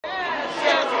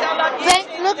Gullah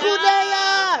Geechee. Look who they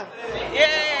are.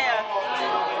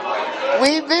 Yeah.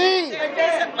 We be.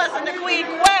 Peace and blessing the Queen.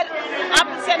 What? I'm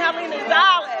in St. Helena's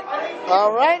Island.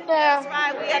 All right now. That's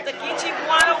right. We at the Geechee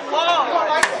One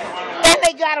Awards. And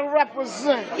they got to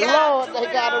represent. Yeah, Lord, they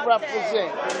got to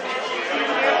represent.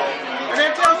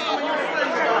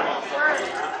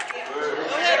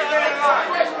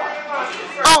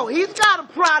 Oh, he's got a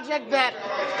project that,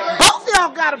 both of y'all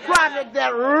got a project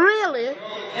that really,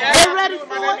 they ready for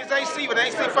My name it? is AC with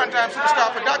AC Funtime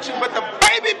Superstar Production with the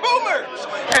Baby Boomers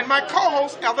and my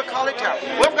co-host, Elder Carly Town.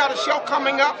 We've got a show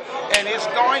coming up, and it's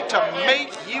going to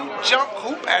make you jump,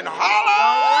 hoop, and holler.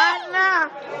 All right now.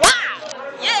 Wow.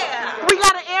 Yeah. We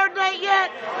got an air date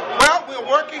yet? Well, we're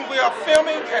working, we are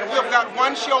filming, and we've got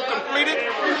one show completed,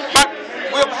 but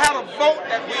we've had a vote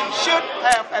that we should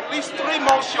have at least 3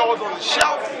 more shows on the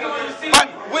shelf.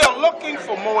 But we're looking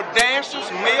for more dancers,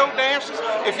 male dancers.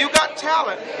 If you got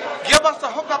talent, give us a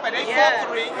hookup at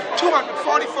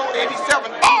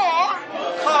 843-244-87 or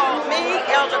Call me,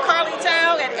 Elder Carly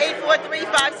Town, at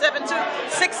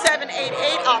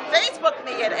 843-572-6788, or Facebook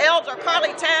me at Elder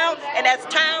Carly Town, and that's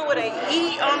town with an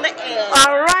E on the end.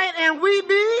 All right, and we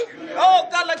be? Oh,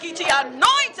 Gullah Geechee,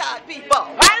 anointed people.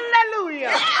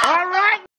 Hallelujah. All right.